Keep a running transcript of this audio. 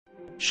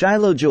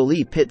Shiloh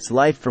Jolie Pitt's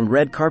life from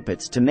red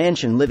carpets to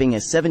mansion living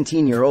as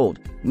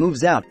 17-year-old,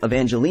 moves out of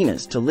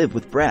Angelina's to live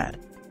with Brad.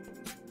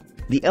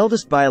 The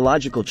eldest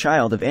biological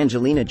child of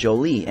Angelina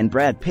Jolie and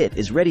Brad Pitt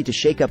is ready to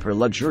shake up her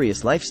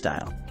luxurious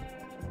lifestyle.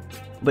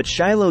 But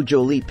Shiloh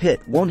Jolie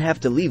Pitt won't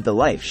have to leave the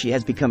life she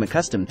has become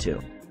accustomed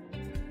to.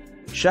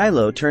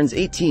 Shiloh turns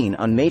 18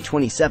 on May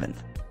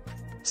 27th.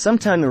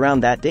 Sometime around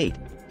that date,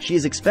 she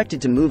is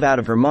expected to move out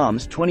of her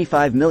mom's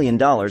 $25 million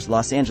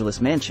Los Angeles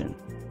mansion.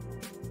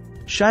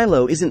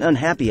 Shiloh isn't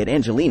unhappy at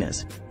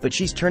Angelina's, but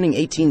she's turning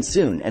 18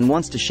 soon and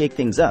wants to shake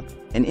things up,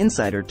 an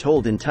insider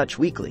told In Touch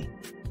Weekly.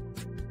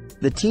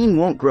 The teen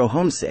won't grow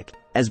homesick,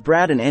 as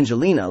Brad and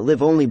Angelina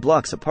live only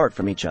blocks apart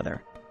from each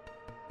other.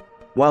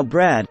 While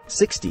Brad,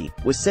 60,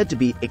 was said to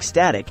be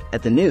ecstatic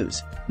at the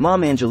news,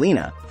 mom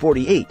Angelina,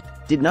 48,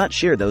 did not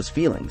share those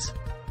feelings.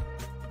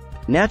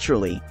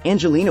 Naturally,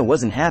 Angelina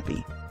wasn't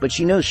happy, but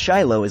she knows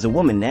Shiloh is a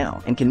woman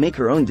now and can make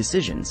her own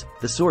decisions,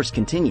 the source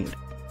continued.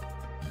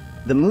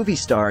 The movie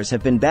stars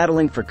have been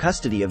battling for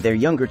custody of their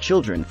younger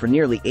children for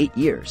nearly 8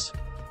 years.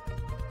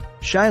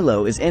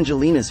 Shiloh is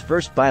Angelina's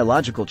first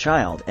biological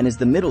child and is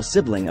the middle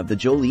sibling of the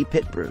Jolie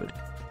Pitt brood.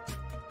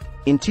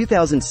 In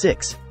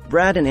 2006,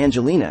 Brad and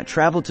Angelina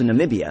traveled to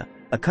Namibia,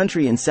 a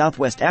country in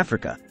Southwest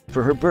Africa,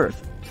 for her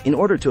birth, in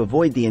order to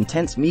avoid the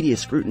intense media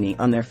scrutiny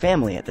on their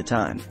family at the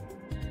time.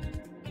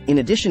 In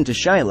addition to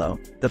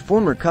Shiloh, the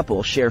former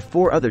couple share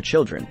 4 other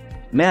children: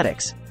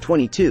 Maddox,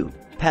 22,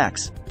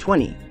 Pax,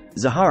 20,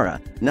 Zahara,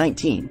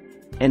 19,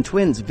 and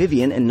twins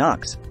Vivian and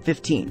Knox,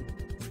 15.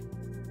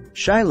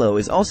 Shiloh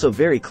is also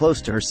very close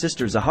to her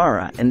sister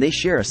Zahara and they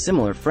share a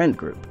similar friend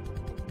group.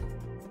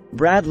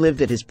 Brad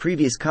lived at his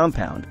previous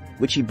compound,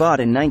 which he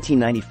bought in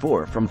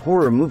 1994 from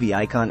horror movie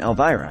icon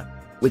Elvira,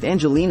 with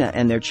Angelina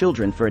and their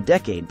children for a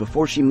decade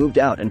before she moved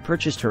out and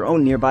purchased her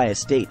own nearby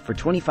estate for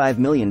 $25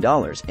 million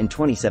in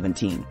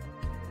 2017.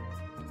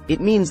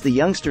 It means the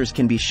youngsters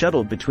can be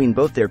shuttled between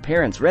both their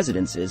parents'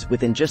 residences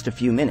within just a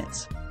few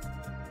minutes.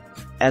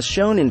 As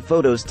shown in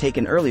photos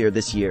taken earlier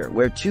this year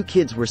where 2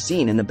 kids were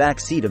seen in the back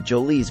seat of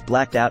Jolie's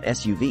blacked-out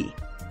SUV.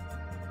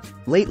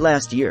 Late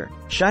last year,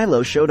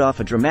 Shiloh showed off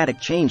a dramatic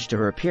change to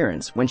her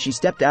appearance when she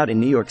stepped out in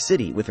New York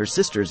City with her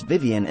sisters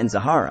Vivian and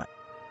Zahara.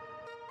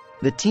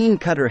 The teen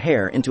cut her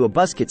hair into a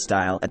buzzcut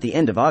style at the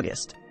end of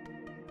August.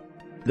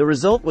 The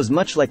result was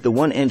much like the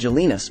one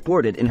Angelina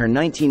sported in her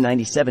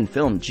 1997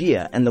 film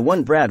Gia and the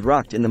one Brad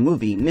rocked in the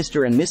movie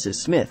Mr. and Mrs.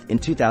 Smith in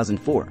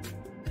 2004.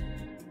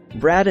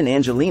 Brad and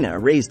Angelina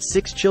raised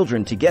 6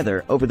 children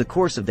together over the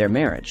course of their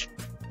marriage.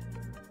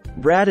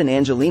 Brad and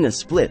Angelina's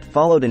split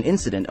followed an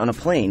incident on a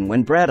plane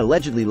when Brad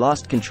allegedly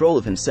lost control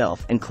of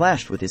himself and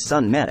clashed with his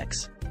son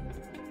Maddox.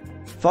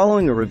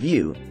 Following a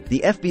review, the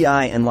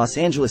FBI and Los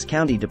Angeles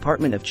County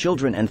Department of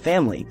Children and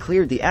Family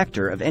cleared the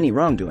actor of any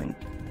wrongdoing.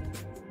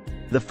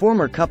 The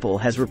former couple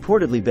has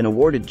reportedly been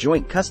awarded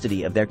joint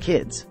custody of their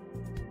kids.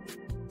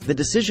 The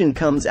decision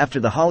comes after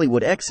the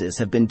Hollywood exes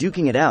have been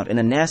duking it out in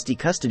a nasty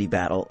custody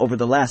battle over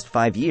the last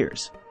 5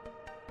 years.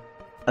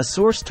 A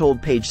source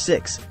told Page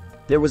 6,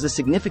 there was a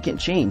significant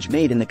change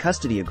made in the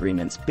custody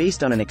agreements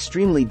based on an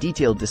extremely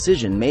detailed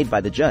decision made by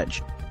the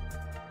judge.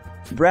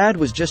 Brad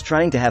was just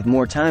trying to have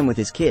more time with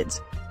his kids,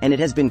 and it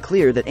has been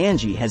clear that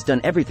Angie has done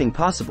everything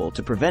possible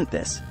to prevent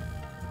this.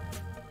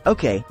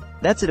 Okay,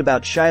 that's it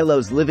about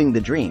Shiloh's living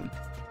the dream.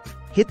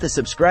 Hit the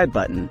subscribe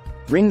button,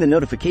 ring the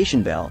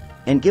notification bell,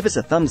 and give us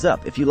a thumbs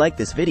up if you like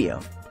this video.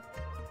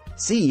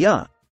 See ya!